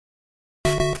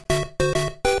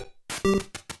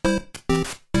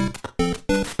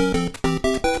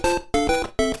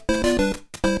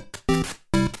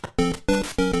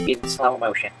slow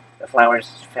motion, the flowers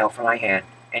fell from my hand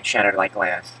and shattered like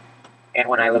glass. And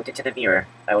when I looked into the mirror,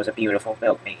 I was a beautiful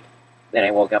milkmaid. Then I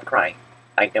woke up crying.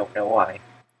 I don't know why.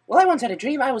 Well, I once had a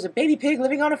dream I was a baby pig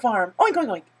living on a farm. Oink, oink,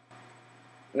 oink.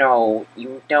 No,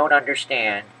 you don't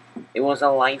understand. It was a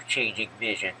life-changing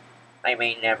vision. I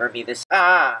may never be the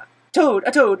Ah! Toad,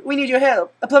 a Toad, we need your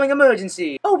help. A plumbing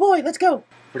emergency. Oh boy, let's go.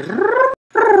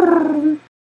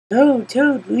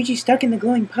 Toad, Luigi's stuck in the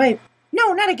glowing pipe.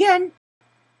 No, not again.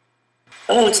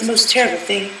 Oh, it's the most terrible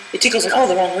thing. It tickles in all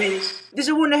the wrong ways. This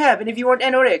wouldn't have happened if you weren't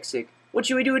anorexic. What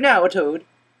should we do now, Toad?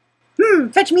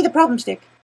 Fetch me the problem stick.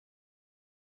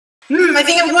 I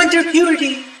think I'm going through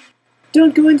puberty.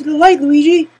 Don't go into the light,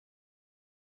 Luigi.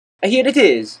 Here it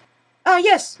is. Ah,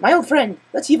 yes, my old friend.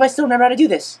 Let's see if I still remember how to do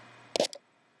this.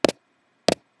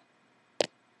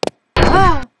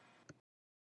 Ah!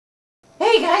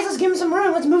 Hey guys, let's give him some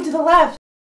room. Let's move to the left.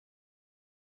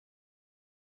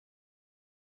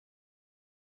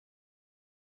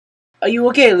 Are you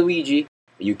okay, Luigi?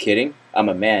 Are you kidding? I'm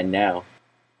a man now.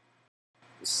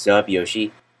 What's up,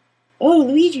 Yoshi? Oh,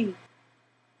 Luigi.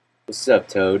 What's up,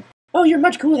 Toad? Oh, you're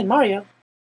much cooler than Mario.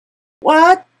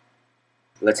 What?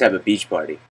 Let's have a beach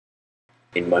party.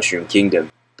 In Mushroom Kingdom.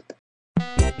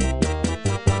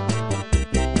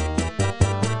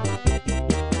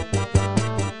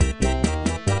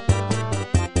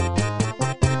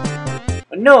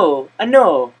 No,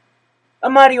 a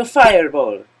Mario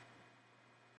Fireball.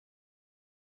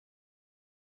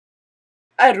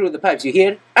 I rule the pipes, you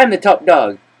hear? I'm the top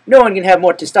dog. No one can have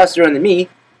more testosterone than me,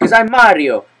 because I'm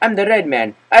Mario. I'm the red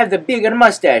man. I have the bigger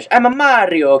mustache. I'm a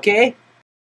Mario, okay?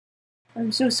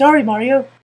 I'm so sorry, Mario.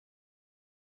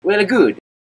 Well, good.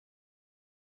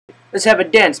 Let's have a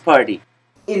dance party.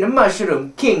 In the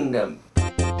Mushroom Kingdom.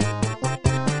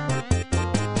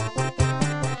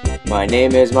 My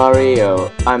name is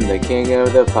Mario. I'm the king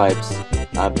of the pipes.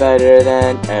 I'm better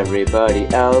than everybody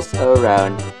else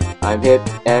around. I'm hip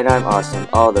and I'm awesome.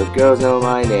 All the girls know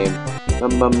my name.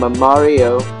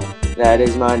 Mario. That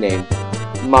is my name.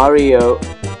 Mario.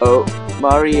 Oh,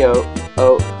 Mario.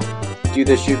 Oh. Do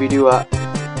the shooby-doo-wah.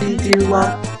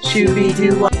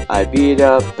 Shooby-doo-wah. I beat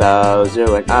up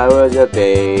Bowser when I was a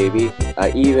baby.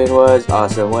 I even was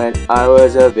awesome when I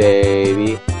was a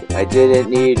baby. I didn't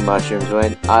need mushrooms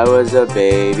when I was a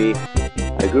baby.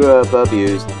 I grew up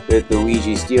abused with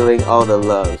Luigi stealing all the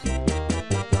love.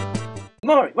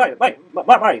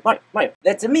 Mario.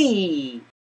 That's me.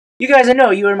 You guys, I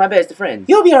know you are my best friends.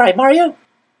 You'll be alright, Mario.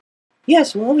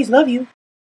 Yes, we'll always love you.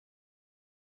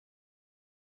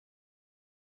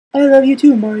 I love you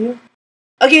too, Mario.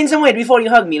 I'll gain some weight before you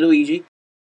hug me, Luigi.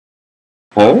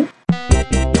 Huh?